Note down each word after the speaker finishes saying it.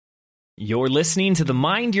You're listening to the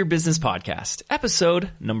Mind Your Business Podcast,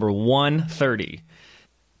 episode number 130.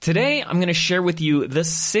 Today, I'm going to share with you the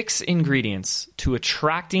 6 ingredients to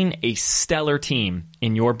attracting a stellar team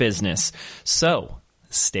in your business. So,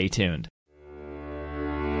 stay tuned.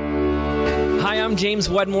 Hi, I'm James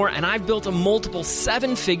Wedmore, and I've built a multiple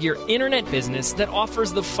 7-figure internet business that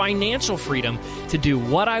offers the financial freedom to do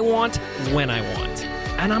what I want, when I want.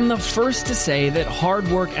 And I'm the first to say that hard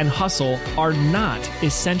work and hustle are not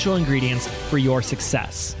essential ingredients for your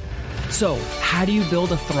success. So, how do you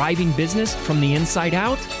build a thriving business from the inside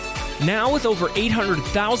out? Now, with over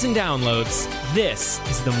 800,000 downloads, this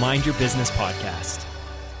is the Mind Your Business Podcast.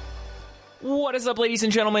 What is up, ladies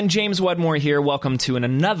and gentlemen? James Wedmore here. Welcome to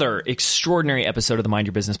another extraordinary episode of the Mind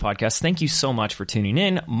Your Business Podcast. Thank you so much for tuning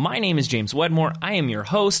in. My name is James Wedmore. I am your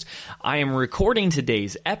host. I am recording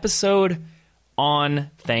today's episode on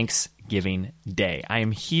Thanksgiving Day. I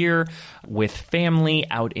am here with family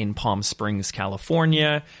out in Palm Springs,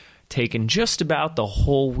 California, taking just about the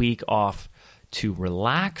whole week off to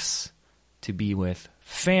relax, to be with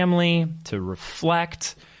family, to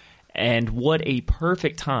reflect, and what a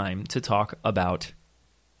perfect time to talk about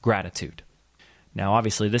gratitude. Now,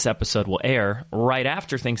 obviously, this episode will air right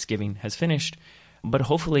after Thanksgiving has finished, but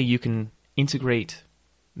hopefully you can integrate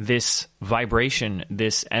this vibration,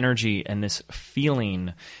 this energy, and this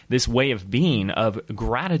feeling, this way of being of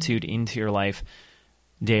gratitude into your life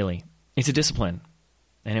daily. It's a discipline,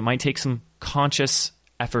 and it might take some conscious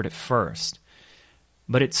effort at first,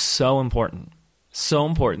 but it's so important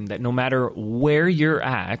that no matter where you're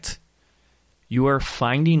at, you are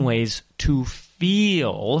finding ways to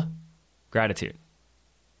feel gratitude,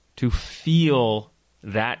 to feel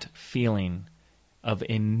that feeling of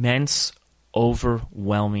immense,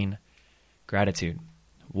 overwhelming gratitude.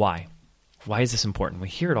 Why? Why is this important? We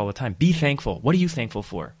hear it all the time. Be thankful. What are you thankful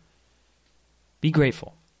for? Be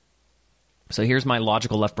grateful. So here's my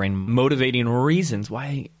logical left brain motivating reasons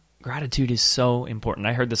why gratitude is so important.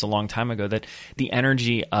 I heard this a long time ago, that the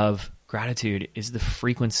energy of gratitude is the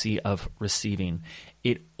frequency of receiving.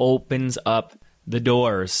 It opens up the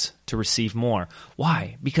doors to receive more.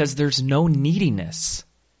 Why? Because there's no neediness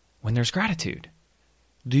when there's gratitude.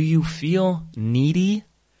 Do you feel needy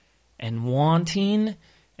and wanting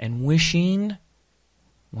and wishing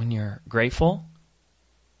when you're grateful?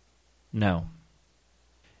 No.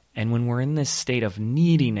 And when we're in this state of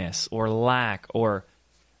neediness or lack or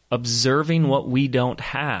observing what we don't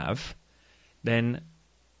have, then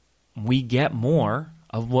we get more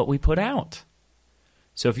of what we put out.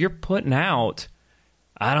 So if you're putting out,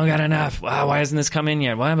 I don't got enough, why hasn't this come in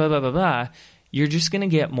yet, blah, blah, blah, blah, blah, you're just going to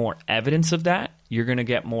get more evidence of that. You're going to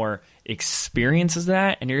get more experiences of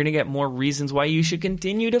that, and you're going to get more reasons why you should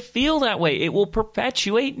continue to feel that way. It will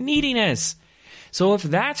perpetuate neediness. So if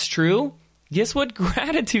that's true, guess what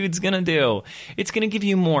gratitude's going to do? It's going to give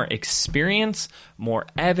you more experience, more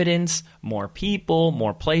evidence, more people,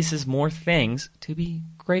 more places, more things to be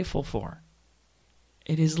grateful for.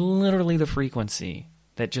 It is literally the frequency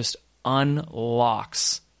that just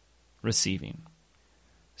unlocks receiving.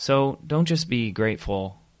 So don't just be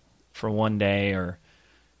grateful for one day or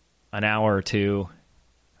an hour or two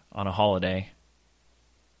on a holiday.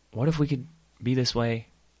 What if we could be this way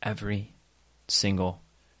every single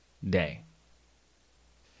day?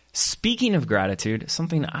 Speaking of gratitude,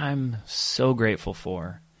 something I'm so grateful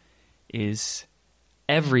for is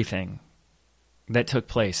everything that took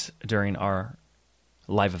place during our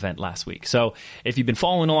live event last week. So if you've been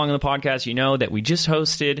following along on the podcast, you know that we just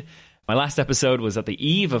hosted, my last episode was at the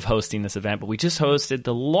eve of hosting this event, but we just hosted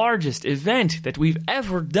the largest event that we've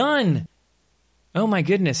ever done. Oh my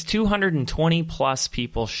goodness, 220 plus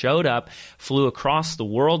people showed up, flew across the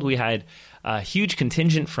world. We had a huge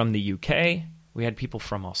contingent from the UK. We had people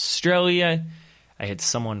from Australia. I had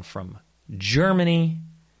someone from Germany.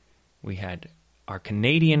 We had our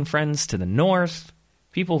Canadian friends to the north.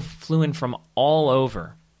 People flew in from all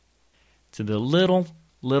over to the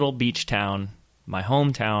little beach town, my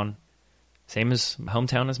hometown, same as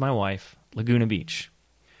hometown as my wife, Laguna Beach.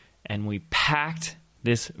 And we packed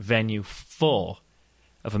this venue full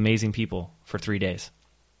of amazing people for 3 days.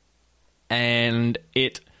 And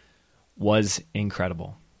it was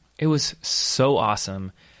incredible. It was so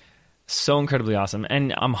awesome, so incredibly awesome.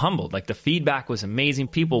 And I'm humbled. Like, the feedback was amazing.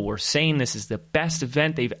 People were saying this is the best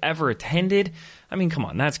event they've ever attended. I mean, come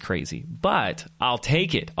on, that's crazy. But I'll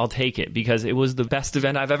take it. I'll take it because it was the best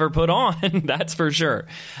event I've ever put on. That's for sure.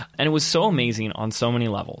 And it was so amazing on so many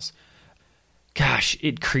levels. Gosh,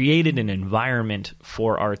 it created an environment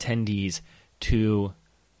for our attendees to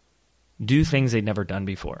do things they'd never done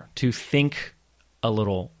before, to think a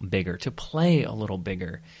little bigger, to play a little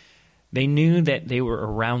bigger, They knew that they were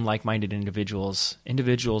around like-minded individuals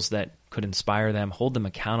that could inspire them, hold them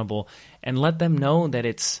accountable, and let them know that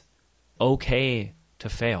it's okay to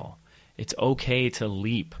fail. It's okay to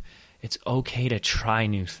leap. It's okay to try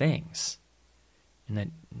new things, and that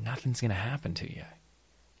nothing's going to happen to you.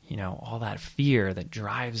 You know, all that fear that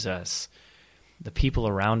drives us, the people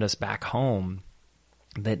around us back home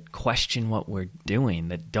that question what we're doing,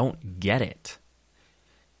 that don't get it.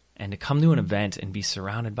 And to come to an event and be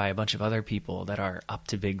surrounded by a bunch of other people that are up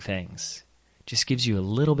to big things just gives you a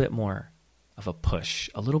little bit more of a push,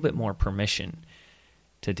 a little bit more permission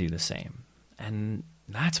to do the same. And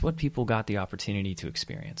that's what people got the opportunity to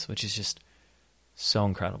experience, which is just so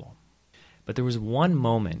incredible. But there was one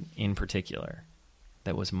moment in particular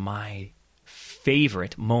that was my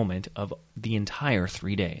favorite moment of the entire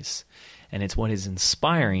 3 days. And it's what is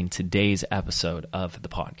inspiring today's episode of the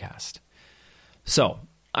podcast. So,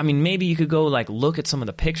 I mean, maybe you could go look at some of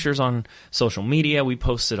the pictures on social media. We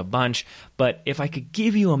posted a bunch. But if I could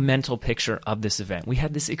give you a mental picture of this event, we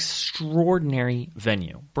had this extraordinary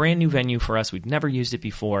venue, brand new venue for us. We'd never used it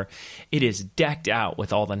before. It is decked out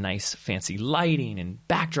with all the nice fancy lighting and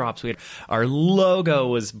backdrops. Our logo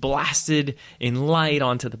was blasted in light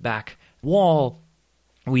onto the back wall.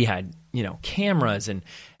 We had, cameras and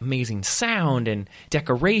amazing sound and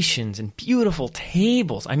decorations and beautiful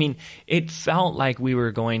tables. I mean, it felt like we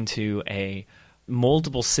were going to a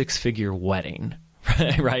multiple six-figure wedding,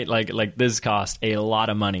 right? Like this cost a lot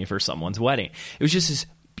of money for someone's wedding. It was just this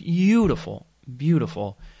beautiful,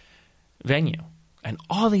 beautiful venue and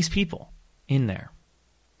all these people in there.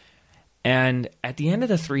 And at the end of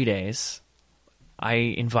the 3 days, I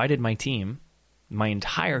invited my team, my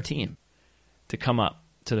entire team, to come up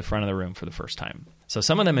to the front of the room for the first time. So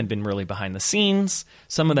some of them had been really behind the scenes.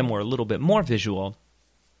 Some of them were a little bit more visual.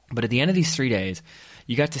 But at the end of these 3 days,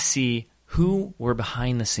 you got to see who were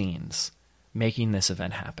behind the scenes making this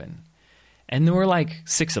event happen. And there were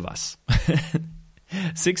 6 of us.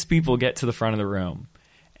 6 people get to the front of the room,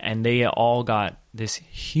 and they all got this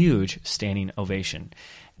huge standing ovation.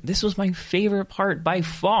 This was my favorite part by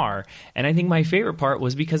far. And I think my favorite part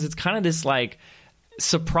was because it's kind of this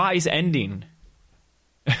surprise ending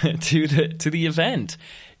to the event.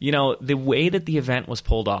 The way that the event was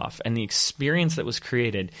pulled off and the experience that was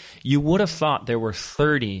created, you would have thought there were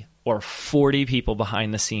 30 or 40 people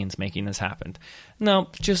behind the scenes making this happen. No,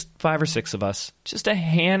 just 5 or 6 of us, just a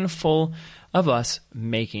handful of us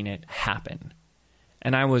making it happen.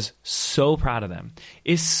 And I was so proud of them,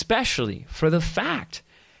 especially for the fact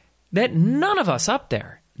that none of us up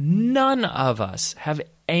there, none of us have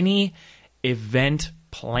any event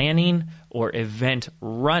planning or event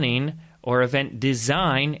running or event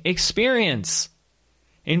design experience.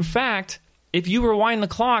 In fact, if you rewind the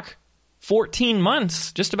clock 14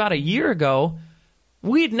 months, just about a year ago,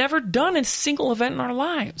 we had never done a single event in our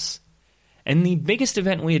lives. And the biggest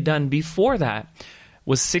event we had done before that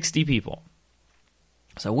was 60 people.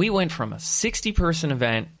 So we went from a 60-person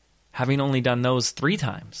event, having only done those 3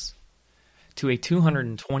 times, to a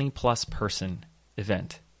 220-plus person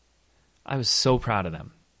event. I was so proud of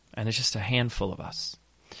them, and there's just a handful of us.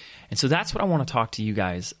 And so that's what I want to talk to you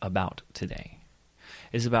guys about today,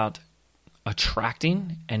 is about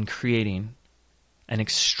attracting and creating an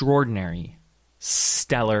extraordinary,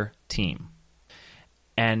 stellar team,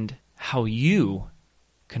 and how you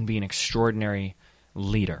can be an extraordinary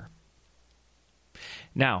leader.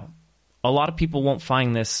 Now, a lot of people won't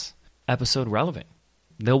find this episode relevant.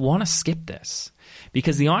 They'll want to skip this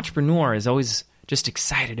because the entrepreneur is always just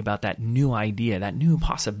excited about that new idea, that new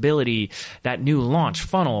possibility, that new launch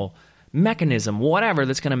funnel, mechanism, whatever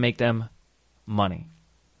that's going to make them money.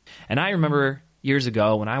 And I remember years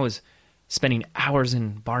ago when I was spending hours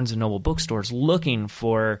in Barnes & Noble bookstores looking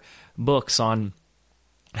for books on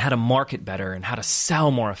how to market better and how to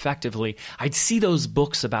sell more effectively, I'd see those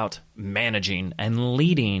books about managing and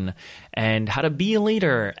leading and how to be a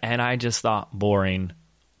leader, and I just thought, boring,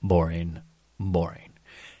 boring, boring.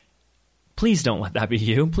 Please don't let that be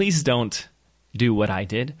you. Please don't do what I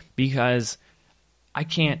did, because I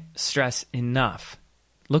can't stress enough.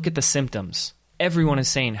 Look at the symptoms. Everyone is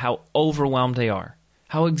saying how overwhelmed they are,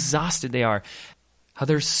 how exhausted they are, how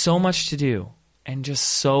there's so much to do and just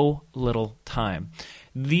so little time.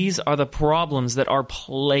 These are the problems that are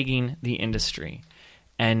plaguing the industry.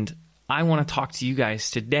 And I want to talk to you guys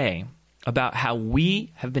today about how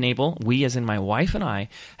we have been able, we as in my wife and I,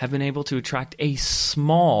 have been able to attract a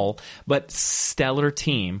small but stellar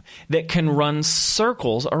team that can run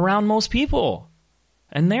circles around most people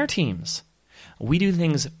and their teams. We do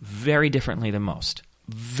things very differently than most.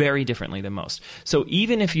 very differently than most. So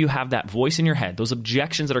even if you have that voice in your head, those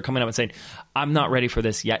objections that are coming up and saying, I'm not ready for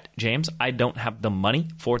this yet, James, I don't have the money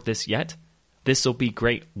for this yet. This will be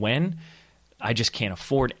great when. I just can't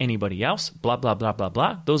afford anybody else, blah, blah, blah, blah,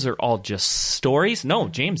 blah. Those are all just stories. No,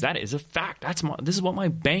 James, that is a fact. This is what my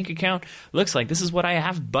bank account looks like. This is what I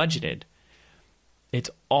have budgeted.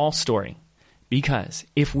 It's all story. Because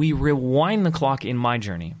if we rewind the clock in my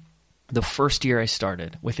journey, the first year I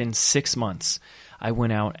started, within 6 months, I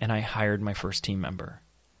went out and I hired my first team member.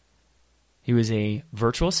 He was a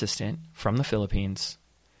virtual assistant from the Philippines,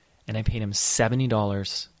 and I paid him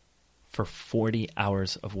 $70 for 40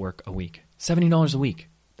 hours of work a week. $70 a week.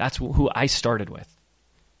 That's who I started with.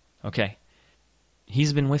 Okay.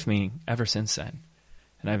 He's been with me ever since then.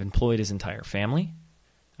 And I've employed his entire family.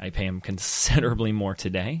 I pay him considerably more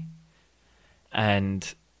today.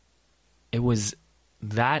 And it was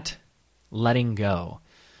that letting go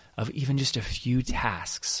of even just a few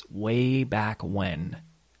tasks way back when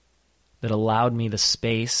that allowed me the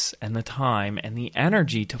space and the time and the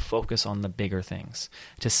energy to focus on the bigger things,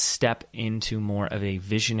 to step into more of a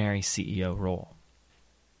visionary CEO role.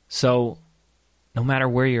 So no matter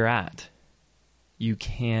where you're at, you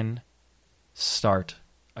can start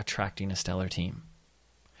attracting a stellar team.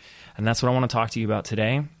 And that's what I want to talk to you about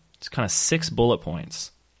today. It's kind of 6 bullet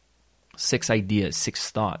points, 6 ideas,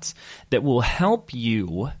 6 thoughts that will help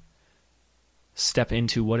you step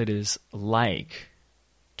into what it is like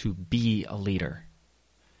to be a leader.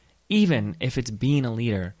 Even if it's being a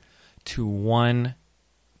leader to one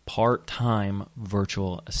part-time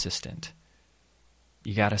virtual assistant.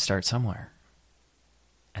 You got to start somewhere.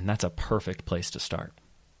 And that's a perfect place to start.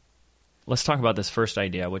 Let's talk about this first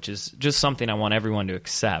idea, which is just something I want everyone to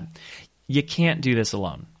accept. You can't do this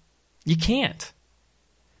alone. You can't.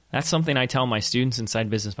 That's something I tell my students inside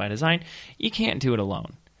Business by Design. You can't do it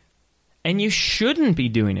alone. And you shouldn't be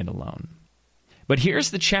doing it alone. But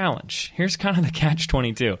here's the challenge. Here's kind of the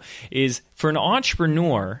catch-22, is for an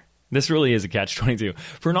entrepreneur, this really is a catch-22.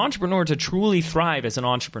 For an entrepreneur to truly thrive as an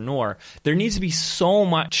entrepreneur, there needs to be so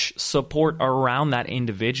much support around that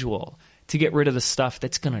individual to get rid of the stuff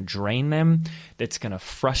that's going to drain them, that's going to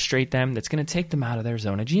frustrate them, that's going to take them out of their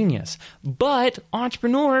zone of genius. But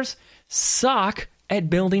entrepreneurs suck at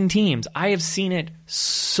building teams. I have seen it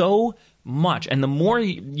so much. And the more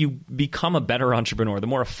you become a better entrepreneur, the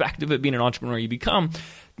more effective at being an entrepreneur you become,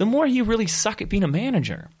 the more you really suck at being a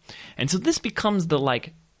manager. And so this becomes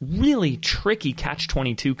the really tricky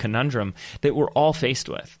catch-22 conundrum that we're all faced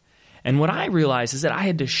with. And what I realized is that I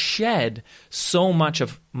had to shed so much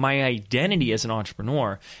of my identity as an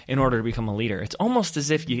entrepreneur in order to become a leader. It's almost as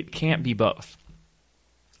if you can't be both,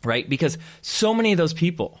 right? Because so many of those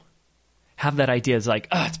people have that idea. It's like,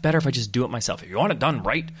 it's better if I just do it myself. If you want it done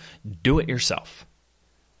right, do it yourself,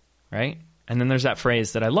 right? And then there's that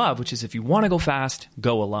phrase that I love, which is if you want to go fast,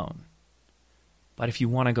 go alone. But if you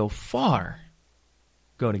want to go far,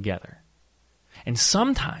 go together. And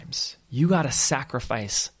sometimes you got to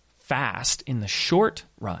sacrifice fast in the short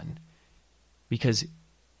run because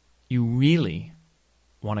you really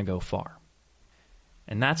want to go far.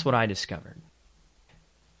 And that's what I discovered.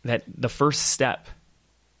 That the first step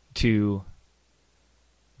to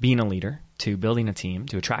being a leader, to building a team,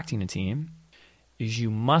 to attracting a team, is you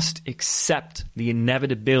must accept the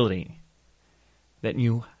inevitability that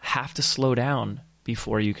you have to slow down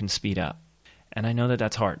before you can speed up. And I know that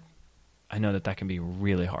that's hard. I know that that can be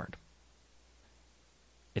really hard.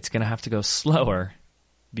 It's going to have to go slower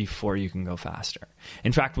before you can go faster.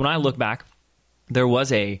 In fact, when I look back, there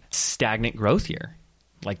was a stagnant growth year,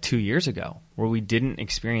 like 2 years ago, where we didn't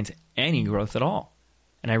experience any growth at all.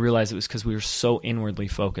 And I realized it was because we were so inwardly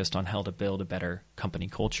focused on how to build a better company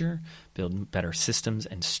culture, build better systems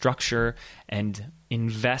and structure, and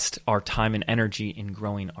invest our time and energy in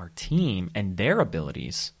growing our team and their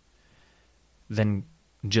abilities than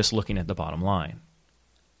just looking at the bottom line.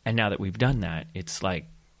 And now that we've done that, it's like,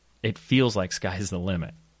 it feels like sky's the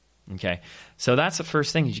limit. Okay? So that's the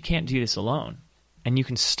first thing, is you can't do this alone. And you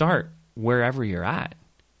can start wherever you're at.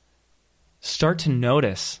 Start to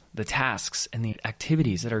notice the tasks and the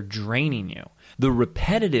activities that are draining you, the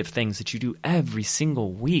repetitive things that you do every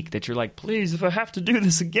single week that you're like, please, if I have to do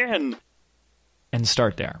this again. And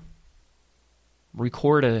start there.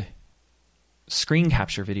 Record a screen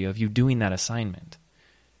capture video of you doing that assignment.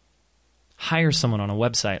 Hire someone on a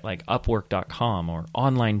website like Upwork.com or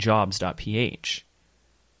onlinejobs.ph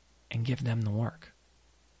and give them the work.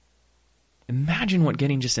 Imagine what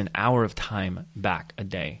getting just an hour of time back a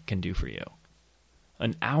day can do for you.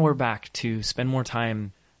 An hour back to spend more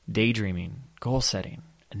time daydreaming, goal setting,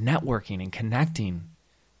 networking, and connecting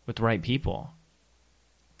with the right people,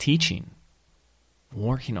 teaching,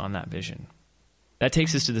 working on that vision. That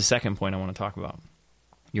takes us to the second point I want to talk about,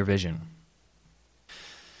 your vision.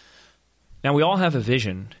 Now, we all have a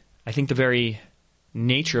vision. I think the very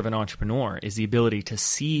nature of an entrepreneur is the ability to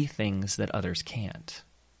see things that others can't.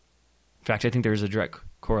 In fact, I think there's a direct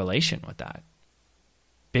correlation with that.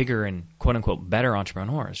 Bigger and quote-unquote better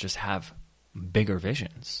entrepreneurs just have bigger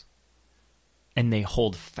visions. And they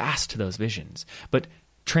hold fast to those visions. But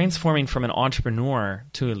transforming from an entrepreneur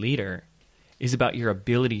to a leader is about your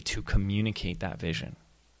ability to communicate that vision.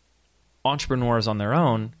 Entrepreneurs on their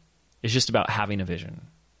own is just about having a vision.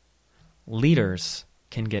 Leaders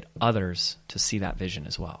can get others to see that vision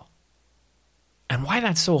as well. And why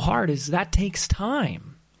that's so hard is that takes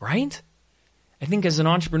time, right? I think as an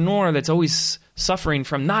entrepreneur that's always suffering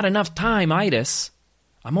from not enough time-itis,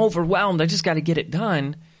 I'm overwhelmed, I just got to get it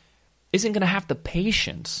done, isn't going to have the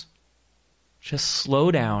patience. Just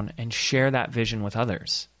slow down and share that vision with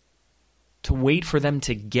others. To wait for them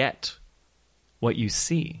to get what you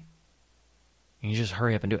see. And you just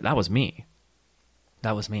hurry up and do it. That was me.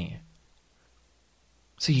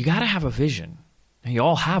 So you got to have a vision. And you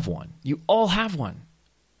all have one.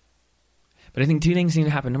 But I think two things need to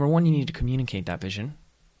happen. Number one, you need to communicate that vision.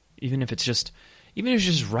 Even if it's just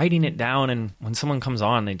writing it down, and when someone comes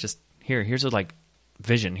on, they just, here's a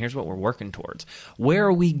vision. Here's what we're working towards. Where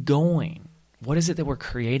are we going? What is it that we're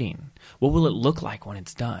creating? What will it look like when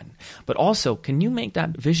it's done? But also, can you make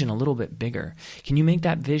that vision a little bit bigger? Can you make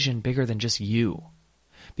that vision bigger than just you?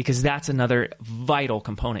 Because that's another vital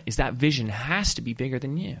component, is that vision has to be bigger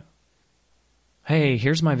than you. Hey,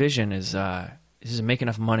 here's my vision is to make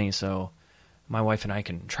enough money so my wife and I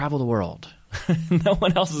can travel the world. No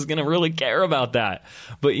one else is going to really care about that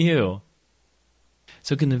but you.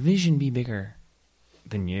 So can the vision be bigger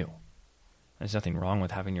than you? There's nothing wrong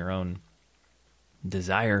with having your own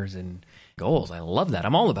desires and goals. I love that.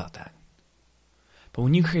 I'm all about that. But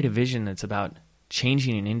when you create a vision that's about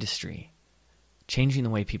changing an industry, changing the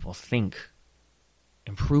way people think,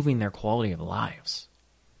 improving their quality of lives,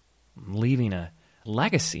 leaving a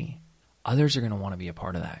legacy, others are going to want to be a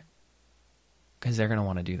part of that because they're going to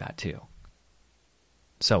want to do that too.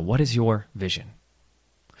 So what is your vision?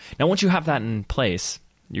 Now, once you have that in place,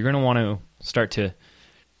 you're going to want to start to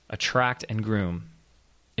attract and groom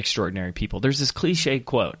extraordinary people. There's this cliche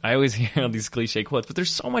quote. I always hear these cliche quotes, but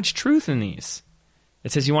there's so much truth in these.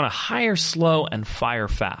 It says you want to hire slow and fire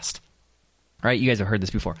fast. Right? You guys have heard this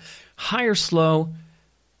before. Hire slow,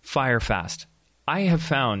 fire fast. I have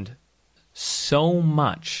found so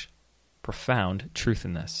much profound truth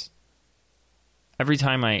in this. Every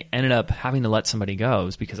time I ended up having to let somebody go, it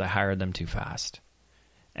was because I hired them too fast.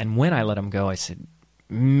 And when I let them go, I said,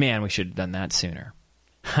 man, we should have done that sooner.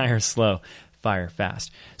 Hire slow, fire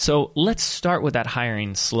fast. So let's start with that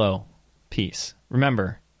hiring slow piece.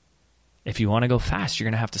 Remember, if you want to go fast, you're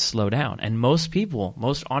going to have to slow down. And most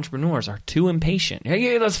entrepreneurs are too impatient.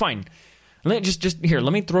 Yeah, that's fine. Let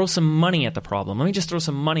me throw some money at the problem. Let me just throw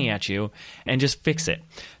some money at you and just fix it.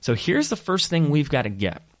 So here's the first thing we've got to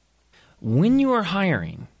get. When you are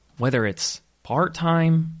hiring, whether it's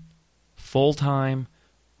part-time, full-time,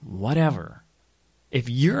 whatever, if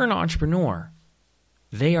you're an entrepreneur,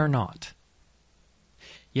 they are not.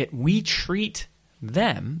 Yet we treat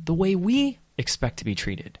them the way we expect to be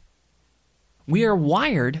treated. We are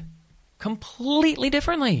wired completely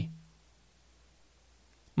differently.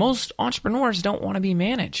 Most entrepreneurs don't want to be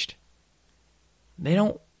managed. They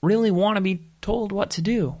don't really want to be told what to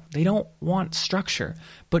do. They don't want structure.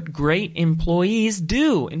 But great employees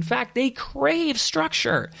do. In fact, they crave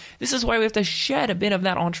structure. This is why we have to shed a bit of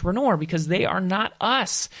that entrepreneur, because they are not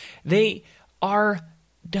us. They are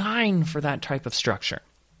dying for that type of structure.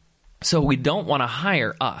 So we don't want to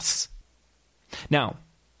hire us. Now,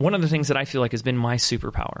 one of the things that I feel like has been my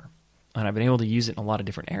superpower, and I've been able to use it in a lot of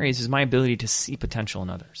different areas, is my ability to see potential in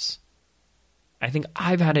others. I think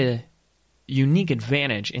I've had a unique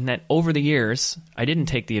advantage in that over the years, I didn't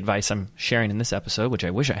take the advice I'm sharing in this episode, which I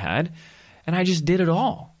wish I had, and I just did it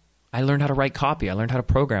all. I learned how to write copy. I learned how to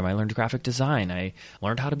program. I learned graphic design. I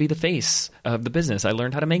learned how to be the face of the business. I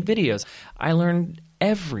learned how to make videos. I learned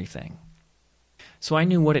everything. So I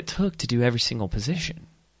knew what it took to do every single position.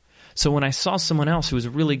 So when I saw someone else who was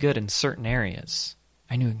really good in certain areas,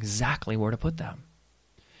 I knew exactly where to put them.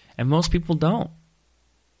 And most people don't.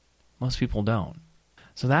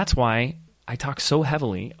 So that's why I talk so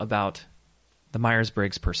heavily about the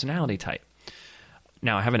Myers-Briggs personality type.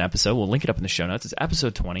 Now, I have an episode, we'll link it up in the show notes. It's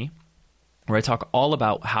episode 20, where I talk all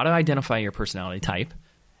about how to identify your personality type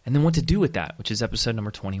and then what to do with that, which is episode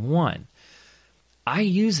number 21. I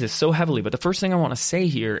use this so heavily, but the first thing I want to say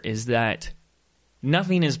here is that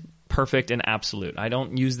nothing is perfect and absolute. I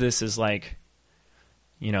don't use this as like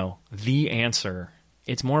the answer.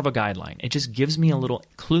 It's more of a guideline. It just gives me a little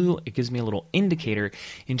clue. It gives me a little indicator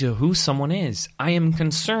into who someone is. I am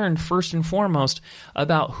concerned first and foremost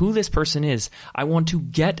about who this person is. I want to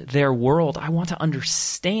get their world. I want to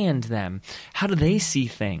understand them. How do they see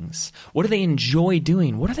things? What do they enjoy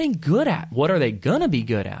doing? What are they good at? What are they going to be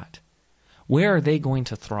good at? Where are they going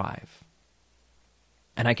to thrive?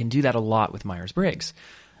 And I can do that a lot with Myers-Briggs.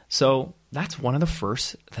 So that's one of the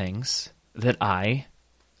first things that I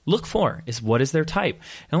look for is what is their type.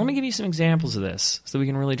 And let me give you some examples of this so we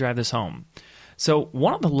can really drive this home. So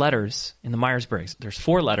one of the letters in the Myers-Briggs, there's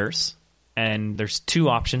 4 letters, and there's 2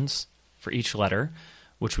 options for each letter,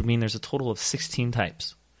 which would mean there's a total of 16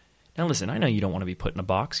 types. Now listen, I know you don't want to be put in a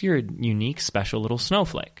box. You're a unique, special little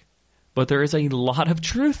snowflake. But there is a lot of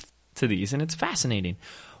truth to these, and it's fascinating.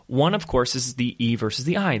 One, of course, is the E versus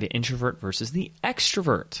the I, the introvert versus the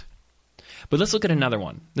extrovert. But let's look at another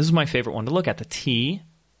one. This is my favorite one to look at, the T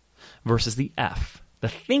versus the F, the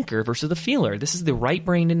thinker versus the feeler. This is the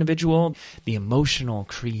right-brained individual, the emotional,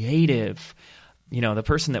 creative, the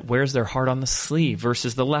person that wears their heart on the sleeve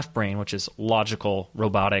versus the left brain, which is logical,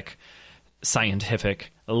 robotic,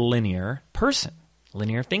 scientific, linear person,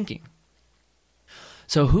 linear thinking.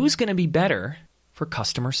 So who's going to be better for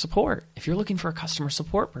customer support? If you're looking for a customer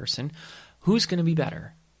support person, who's going to be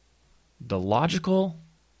better? The logical,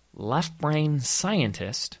 left-brain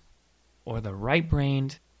scientist or the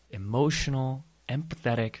right-brained, emotional,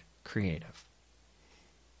 empathetic, creative?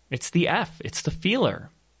 It's the F. It's the feeler.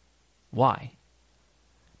 Why?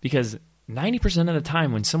 Because 90% of the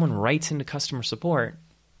time when someone writes into customer support,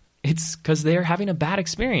 it's because they're having a bad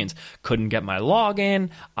experience. Couldn't get my login.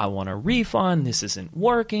 I want a refund. This isn't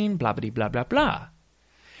working. Blah, blah, blah, blah, blah.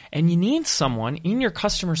 And you need someone in your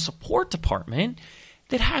customer support department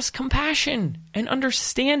that has compassion and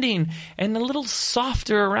understanding and a little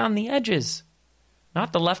softer around the edges.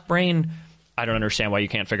 Not the left brain, I don't understand why you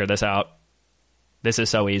can't figure this out. This is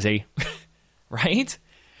so easy, right?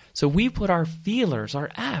 So we put our feelers, our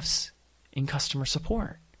Fs, in customer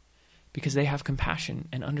support because they have compassion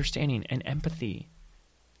and understanding and empathy.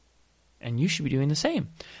 And you should be doing the same.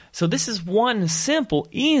 So this is one simple,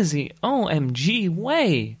 easy, OMG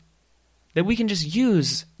way that we can just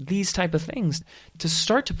use these type of things to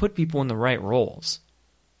start to put people in the right roles.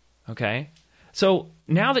 Okay? So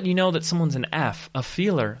now that you know that someone's an F, a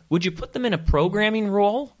feeler, would you put them in a programming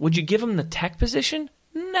role? Would you give them the tech position?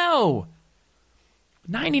 No.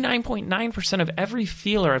 99.9% of every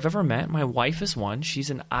feeler I've ever met, my wife is one, she's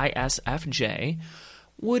an ISFJ,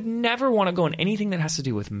 would never want to go in anything that has to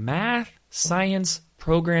do with math, science,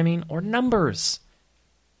 programming, or numbers.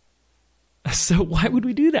 So why would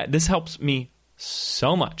we do that? This helps me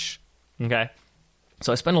so much, okay?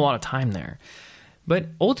 So I spend a lot of time there. But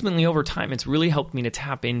ultimately, over time, it's really helped me to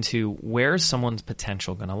tap into where's someone's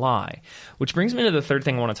potential going to lie. Which brings me to the third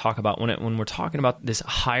thing I want to talk about when we're talking about this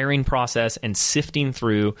hiring process and sifting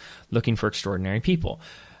through looking for extraordinary people.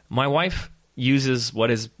 My wife uses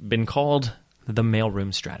what has been called the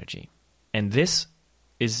mailroom strategy. And this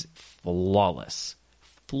is flawless.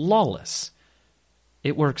 Flawless.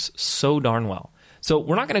 It works so darn well. So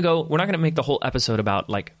we're not going to make the whole episode about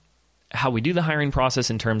like how we do the hiring process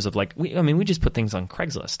in terms of like, we just put things on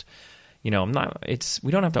Craigslist. We don't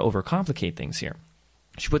have to overcomplicate things here.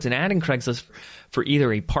 She puts an ad in Craigslist for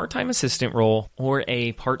either a part-time assistant role or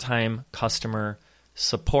a part-time customer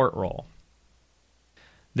support role.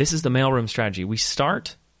 This is the mailroom strategy. We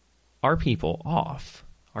start our people off,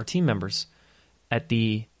 our team members, at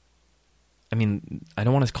I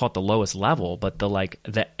don't want to call it the lowest level, but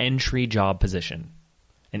the entry job position.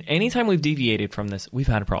 And anytime we've deviated from this, we've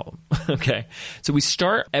had a problem, okay? So we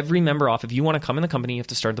start every member off. If you want to come in the company, you have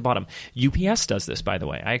to start at the bottom. UPS does this, by the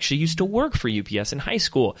way. I actually used to work for UPS in high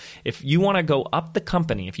school. If you want to go up the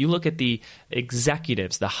company, if you look at the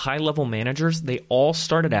executives, the high-level managers, they all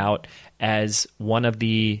started out as one of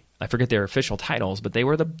the, I forget their official titles, but they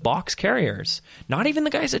were the box carriers. Not even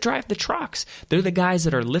the guys that drive the trucks. They're the guys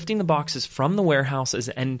that are lifting the boxes from the warehouses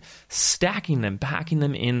and stacking them, packing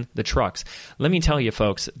them in the trucks. Let me tell you,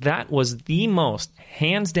 folks, that was the most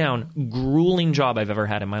hands down grueling job I've ever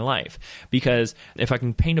had in my life. Because if I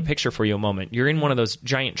can paint a picture for you a moment, you're in one of those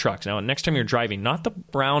giant trucks. Now, next time you're driving, not the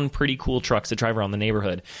brown, pretty cool trucks that drive around the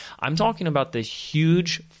neighborhood. I'm talking about the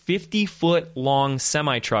huge 50-foot long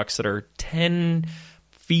semi-trucks that are 10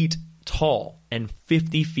 feet tall and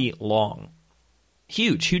 50 feet long.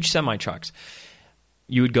 Huge semi-trucks.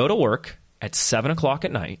 You would go to work at 7 o'clock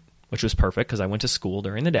at night, which was perfect because I went to school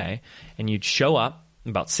during the day, and you'd show up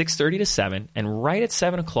about 6:30 to 7, and right at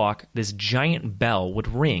 7 o'clock, this giant bell would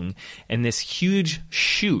ring, and this huge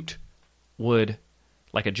chute would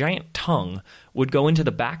like a giant tongue, would go into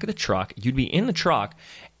the back of the truck. You'd be in the truck,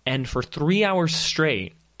 and for 3 hours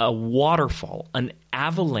straight, a waterfall, an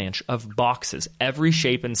avalanche of boxes, every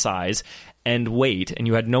shape and size and weight, and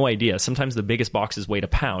you had no idea. Sometimes the biggest boxes weighed 1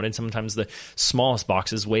 pound, and sometimes the smallest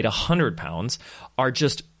boxes weighed 100 pounds, are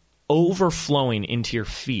just overflowing into your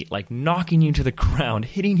feet, like knocking you to the ground,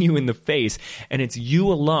 hitting you in the face, and it's you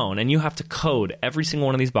alone, and you have to code every single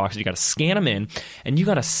one of these boxes. You got to scan them in, and you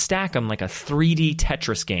got to stack them like a 3D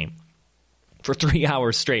Tetris game for 3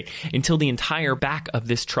 hours straight until the entire back of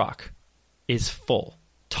this truck is full,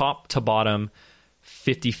 top to bottom,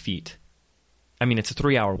 50 feet. I mean, it's a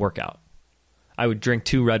 3-hour workout. I would drink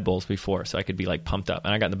 2 Red Bulls before so I could be like pumped up.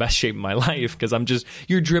 And I got in the best shape of my life because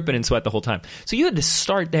you're dripping in sweat the whole time. So you had to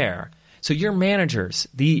start there. So your managers,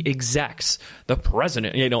 the execs, the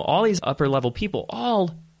president, all these upper level people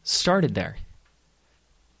all started there.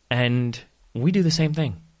 And we do the same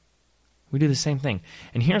thing. We do the same thing.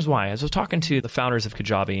 And here's why. As I was talking to the founders of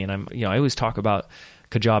Kajabi, and I always talk about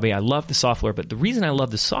Kajabi. I love the software, but the reason I love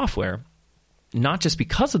the software, not just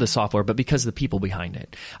because of the software, but because of the people behind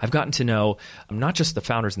it. I've gotten to know not just the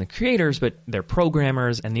founders and the creators, but their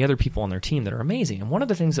programmers and the other people on their team that are amazing. And one of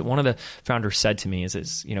the things that one of the founders said to me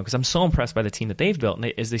is because I'm so impressed by the team that they've built,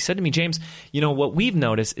 and they said to me, James, what we've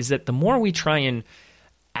noticed is that the more we try and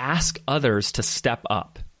ask others to step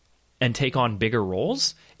up and take on bigger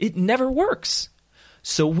roles, it never works.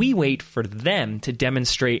 So we wait for them to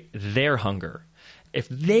demonstrate their hunger. If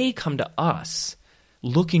they come to us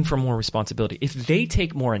looking for more responsibility, if they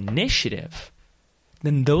take more initiative,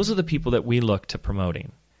 then those are the people that we look to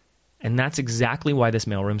promoting. And that's exactly why this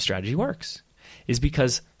mailroom strategy works, is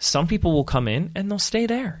because some people will come in and they'll stay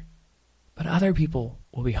there, but other people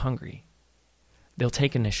will be hungry. They'll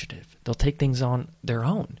take initiative. They'll take things on their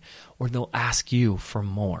own, or they'll ask you for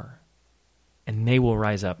more, and they will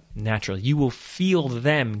rise up naturally. You will feel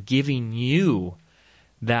them giving you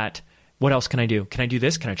that. What else can I do? Can I do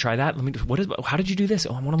this? Can I try that? How did you do this?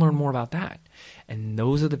 Oh, I want to learn more about that. And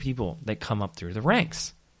those are the people that come up through the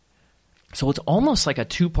ranks. So it's almost like a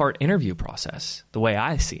 2-part interview process, the way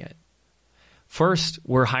I see it. First,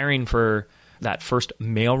 we're hiring for that first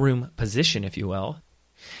mailroom position, if you will.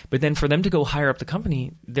 But then for them to go higher up the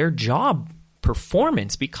company, their job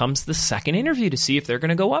performance becomes the second interview to see if they're going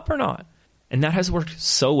to go up or not. And that has worked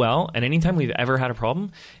so well. And anytime we've ever had a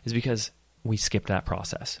problem is because we skipped that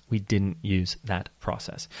process. We didn't use that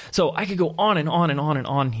process. So I could go on and on and on and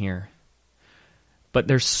on here, but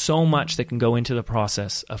there's so much that can go into the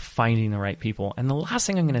process of finding the right people. And the last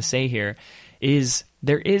thing I'm going to say here is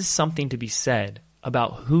there is something to be said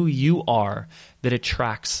about who you are that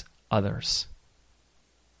attracts others.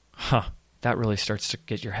 That really starts to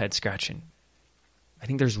get your head scratching. I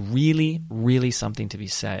think there's really, really something to be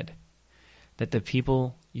said that the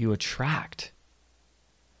people you attract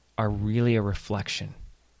are really a reflection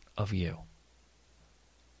of you.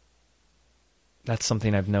 That's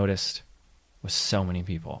something I've noticed with so many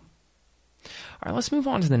people. All right, let's move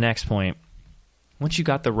on to the next point. Once you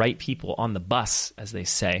got the right people on the bus, as they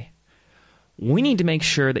say, we need to make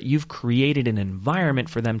sure that you've created an environment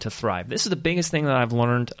for them to thrive. This is the biggest thing that I've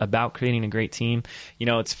learned about creating a great team.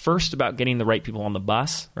 It's first about getting the right people on the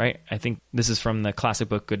bus, right? I think this is from the classic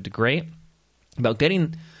book, Good to Great, about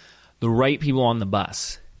getting the right people on the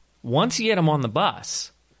bus. Once you get them on the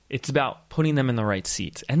bus, it's about putting them in the right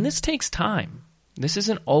seats. And this takes time. This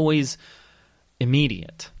isn't always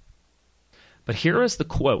immediate. But here is the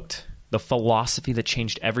quote, the philosophy that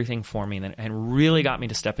changed everything for me and really got me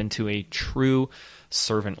to step into a true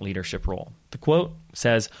servant leadership role. The quote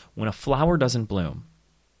says, "When a flower doesn't bloom,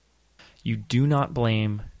 you do not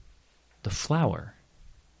blame the flower.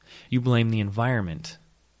 You blame the environment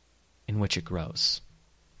in which it grows."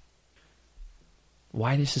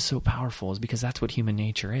 Why this is so powerful is because that's what human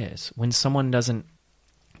nature is. When someone doesn't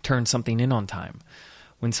turn something in on time,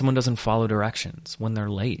 when someone doesn't follow directions, when they're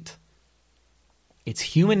late, it's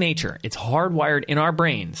human nature. It's hardwired in our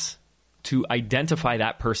brains to identify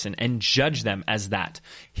that person and judge them as that.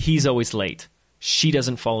 He's always late. She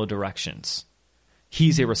doesn't follow directions.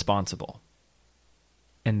 He's irresponsible.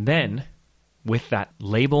 And then, with that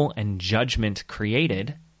label and judgment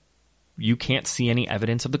created, you can't see any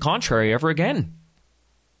evidence of the contrary ever again.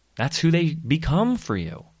 That's who they become for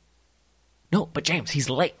you. No, but James, he's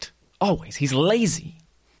late. Always. He's lazy.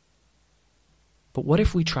 But what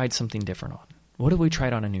if we tried something different on? What if we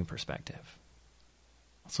tried on a new perspective?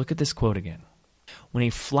 Let's look at this quote again. When a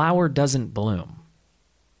flower doesn't bloom,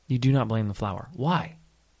 you do not blame the flower. Why?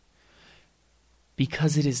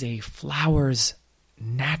 Because it is a flower's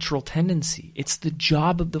natural tendency. It's the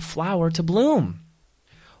job of the flower to bloom.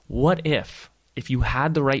 What if you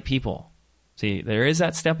had the right people See, there is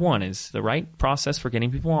that step one, is the right process for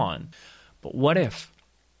getting people on. But what if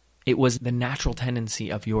it was the natural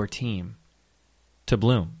tendency of your team to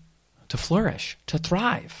bloom, to flourish, to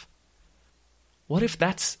thrive? What if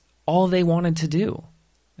that's all they wanted to do?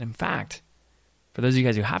 In fact, for those of you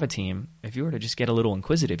guys who have a team, if you were to just get a little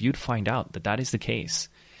inquisitive, you'd find out that that is the case,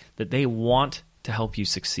 that they want to help you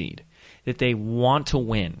succeed, that they want to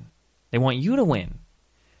win. They want you to win.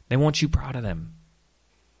 They want you proud of them.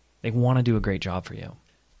 They want to do a great job for you.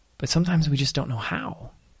 But sometimes we just don't know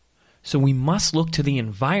how. So we must look to the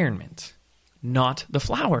environment, not the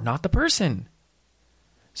flower, not the person.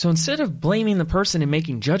 So instead of blaming the person and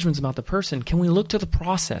making judgments about the person, can we look to the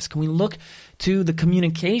process? Can we look to the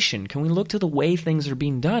communication? Can we look to the way things are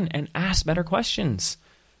being done and ask better questions?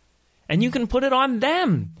 And you can put it on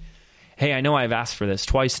them. Hey, I know I've asked for this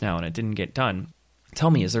twice now and it didn't get done. Tell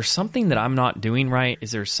me, is there something that I'm not doing right?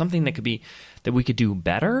 Is there something that we could do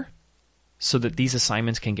better so that these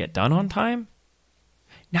assignments can get done on time?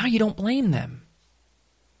 Now you don't blame them.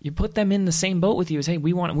 You put them in the same boat with you as, hey,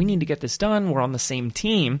 we need to get this done. We're on the same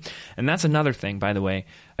team. And that's another thing, by the way.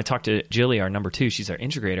 I talked to Jilly, our number 2. She's our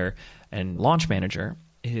integrator and launch manager,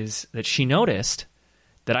 is that she noticed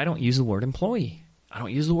that I don't use the word employee. I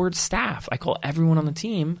don't use the word staff. I call everyone on the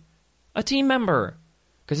team a team member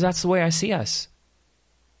because that's the way I see us.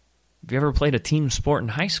 If you ever played a team sport in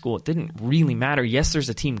high school, it didn't really matter. Yes, there's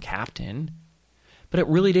a team captain, but it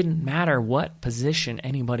really didn't matter what position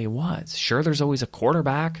anybody was. Sure, there's always a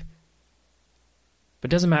quarterback, but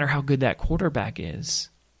it doesn't matter how good that quarterback is.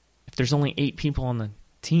 If there's only 8 people on the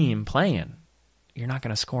team playing, you're not going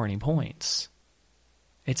to score any points.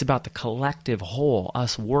 It's about the collective whole,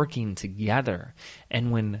 us working together.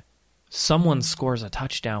 And when someone scores a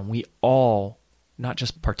touchdown, we all not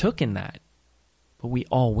just partook in that, but we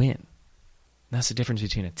all win. And that's the difference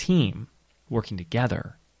between a team working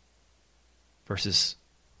together versus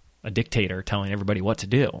a dictator telling everybody what to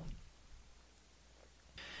do.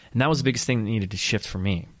 And that was the biggest thing that needed to shift for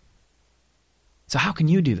me. So how can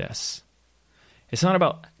you do this? It's not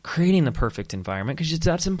about creating the perfect environment because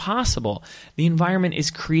that's impossible. The environment is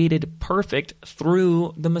created perfect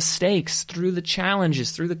through the mistakes, through the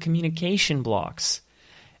challenges, through the communication blocks,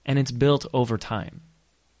 and it's built over time.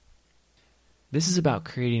 This is about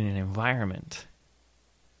creating an environment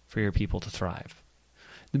for your people to thrive.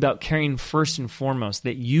 It's about caring first and foremost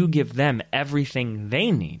that you give them everything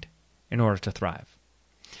they need in order to thrive.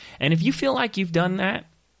 And if you feel like you've done that,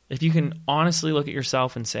 if you can honestly look at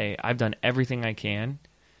yourself and say, I've done everything I can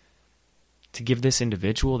to give this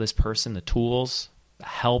individual, this person, the tools, the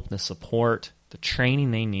help, the support, the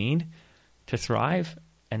training they need to thrive,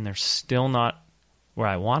 and they're still not where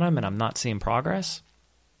I want them and I'm not seeing progress,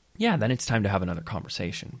 yeah, then it's time to have another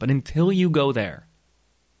conversation. But until you go there,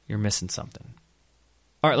 you're missing something.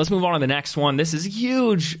 All right, let's move on to the next one. This is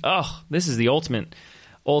huge. Oh, this is the ultimate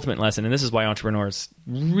lesson, and this is why entrepreneurs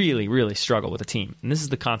really, really struggle with a team. And this is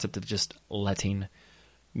the concept of just letting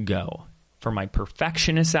go. For my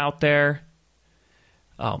perfectionists out there,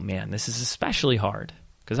 oh man, this is especially hard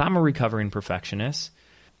because I'm a recovering perfectionist,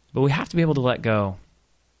 but we have to be able to let go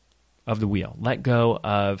of the wheel, let go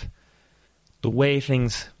of the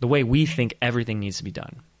way we think everything needs to be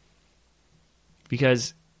done.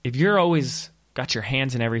 Because if you're always got your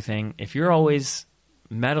hands in everything, if you're always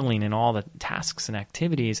meddling in all the tasks and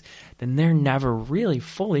activities, then they're never really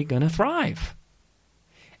fully going to thrive.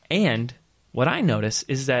 And what I notice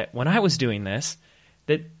is that when I was doing this,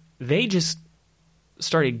 that they just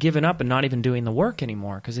started giving up and not even doing the work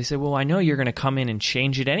anymore because they said, well, I know you're going to come in and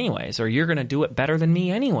change it anyways, or you're going to do it better than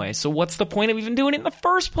me anyway. So what's the point of even doing it in the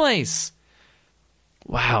first place?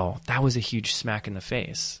 Wow, that was a huge smack in the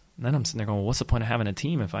face. And then I'm sitting there going, well, what's the point of having a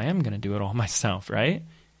team if I am going to do it all myself, right?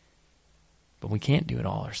 But we can't do it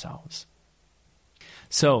all ourselves.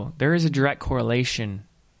 So there is a direct correlation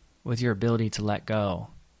with your ability to let go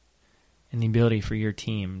and the ability for your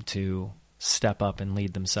team to step up and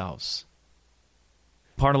lead themselves.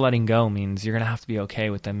 Part of letting go means you're going to have to be okay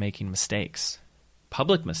with them making mistakes,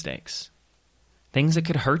 public mistakes, things that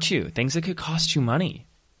could hurt you, things that could cost you money.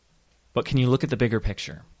 But can you look at the bigger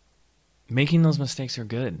picture? Making those mistakes are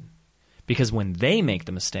good because when they make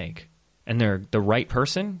the mistake and they're the right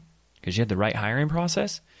person, because you had the right hiring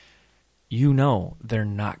process, you know they're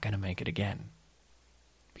not going to make it again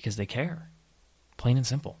because they care. Plain and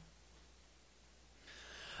simple.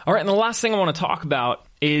 All right, and the last thing I want to talk about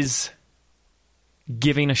is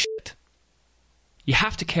giving a shit. You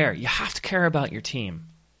have to care. You have to care about your team.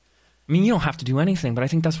 I mean, you don't have to do anything, but I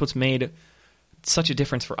think that's what's made such a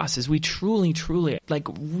difference for us is we truly, truly,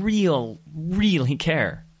 really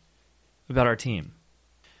care about our team.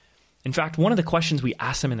 In fact, one of the questions we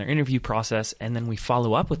ask them in their interview process, and then we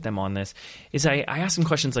follow up with them on this, is I ask them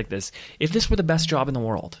questions like this. If this were the best job in the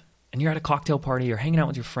world, and you're at a cocktail party or hanging out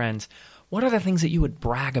with your friends, what are the things that you would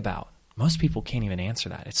brag about? Most people can't even answer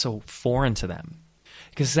that. It's so foreign to them.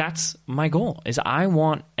 Because that's my goal, is I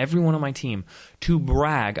want everyone on my team to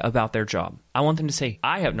brag about their job. I want them to say,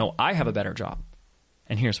 I have a better job.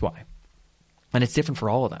 And here's why. And it's different for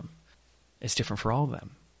all of them. It's different for all of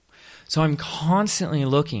them. So I'm constantly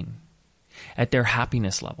looking at their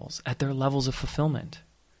happiness levels, at their levels of fulfillment.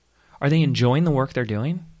 Are they enjoying the work they're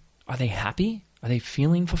doing? Are they happy? Are they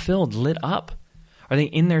feeling fulfilled, lit up? Are they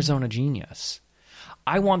in their zone of genius?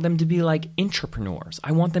 I want them to be like entrepreneurs.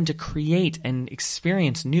 I want them to create and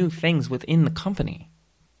experience new things within the company.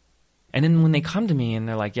 And then when they come to me and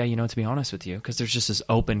they're like, yeah, to be honest with you, because there's just this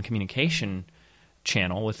open communication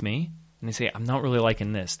channel with me, and they say, I'm not really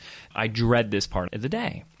liking this. I dread this part of the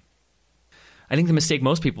day. I think the mistake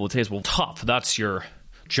most people would say is, well, tough, that's your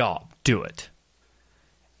job, do it.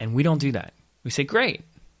 And we don't do that. We say, great,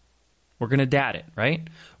 we're going to DAT it, right?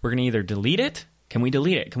 We're going to either delete it. Can we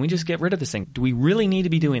delete it? Can we just get rid of this thing? Do we really need to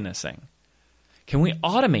be doing this thing? Can we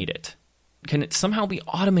automate it? Can it somehow be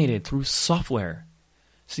automated through software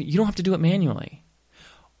so you don't have to do it manually?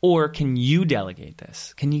 Or can you delegate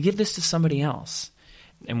this? Can you give this to somebody else?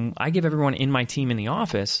 And I give everyone in my team in the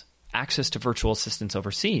office access to virtual assistants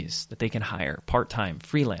overseas that they can hire part-time,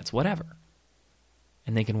 freelance, whatever.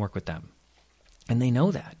 And they can work with them. And they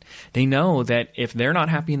know that. They know that if they're not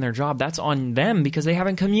happy in their job, that's on them because they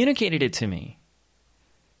haven't communicated it to me.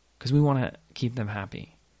 Because we want to keep them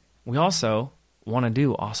happy. We also want to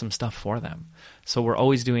do awesome stuff for them. So we're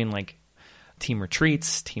always doing like team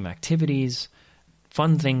retreats, team activities,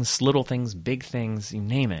 fun things, little things, big things, you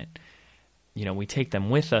name it. We take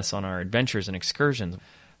them with us on our adventures and excursions.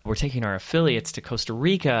 We're taking our affiliates to Costa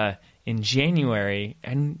Rica in January,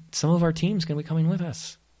 and some of our team's going to be coming with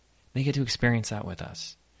us. They get to experience that with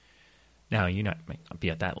us. Now, you might not be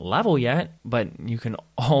at that level yet, but you can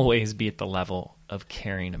always be at the level of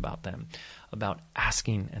caring about them, about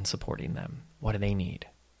asking and supporting them. What do they need?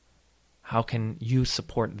 How can you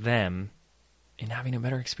support them in having a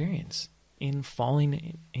better experience, in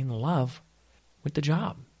falling in love with the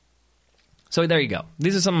job? So there you go.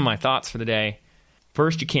 These are some of my thoughts for the day.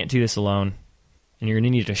 First, you can't do this alone, and you're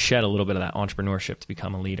going to need to shed a little bit of that entrepreneurship to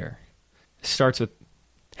become a leader. It starts with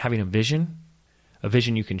having a vision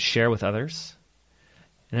you can share with others.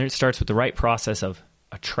 And then it starts with the right process of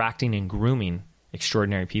attracting and grooming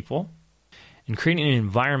extraordinary people and creating an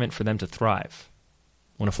environment for them to thrive.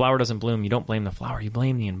 When a flower doesn't bloom, you don't blame the flower, you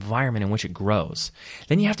blame the environment in which it grows.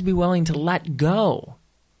 Then you have to be willing to let go.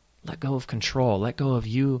 Let go of control. Let go of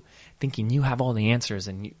you thinking you have all the answers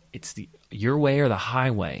and it's your way or the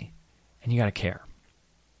highway. And you got to care.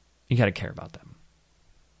 You got to care about them.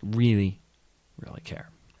 Really, really care.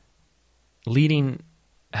 Leading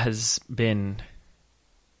has been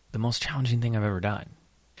the most challenging thing I've ever done.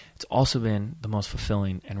 It's also been the most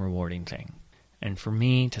fulfilling and rewarding thing. And for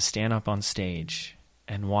me to stand up on stage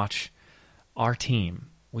and watch our team,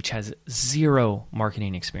 which has zero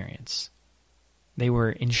marketing experience, they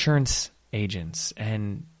were insurance agents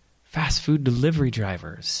and fast food delivery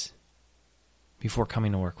drivers before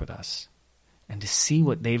coming to work with us. And to see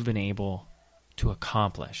what they've been able to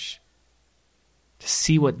accomplish, to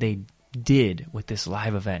see what they did with this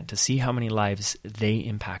live event, to see how many lives they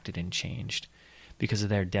impacted and changed because of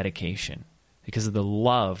their dedication, because of the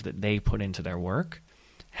love that they put into their work,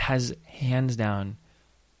 has hands down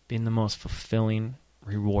been the most fulfilling,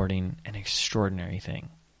 rewarding, and extraordinary thing.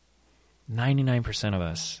 99% of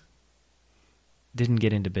us didn't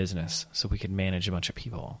get into business so we could manage a bunch of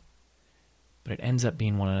people. But it ends up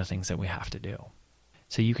being one of the things that we have to do.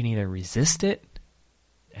 So you can either resist it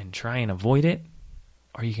and try and avoid it,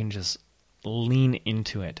 or you can just lean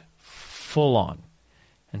into it full on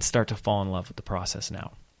and start to fall in love with the process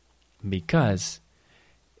now, because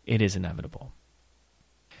it is inevitable.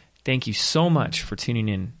 Thank you so much for tuning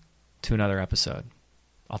in to another episode.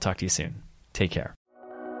 I'll talk to you soon. Take care.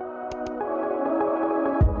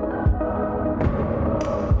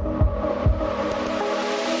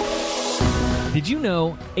 Did you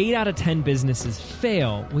know 8 out of 10 businesses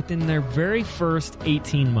fail within their very first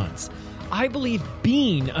 18 months? I believe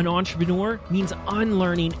being an entrepreneur means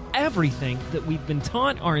unlearning everything that we've been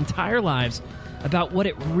taught our entire lives about what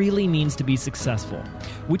it really means to be successful,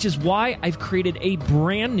 which is why I've created a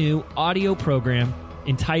brand new audio program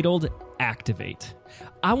entitled Activate.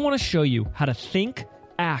 I want to show you how to think,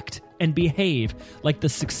 act, and behave like the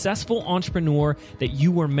successful entrepreneur that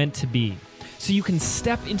you were meant to be, so you can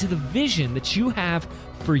step into the vision that you have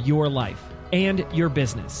for your life. and your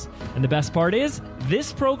business. And the best part is,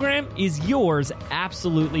 this program is yours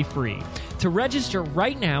absolutely free. To register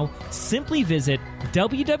right now, simply visit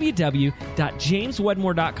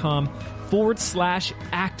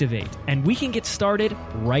www.jameswedmore.com/activate, and we can get started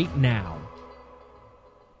right now.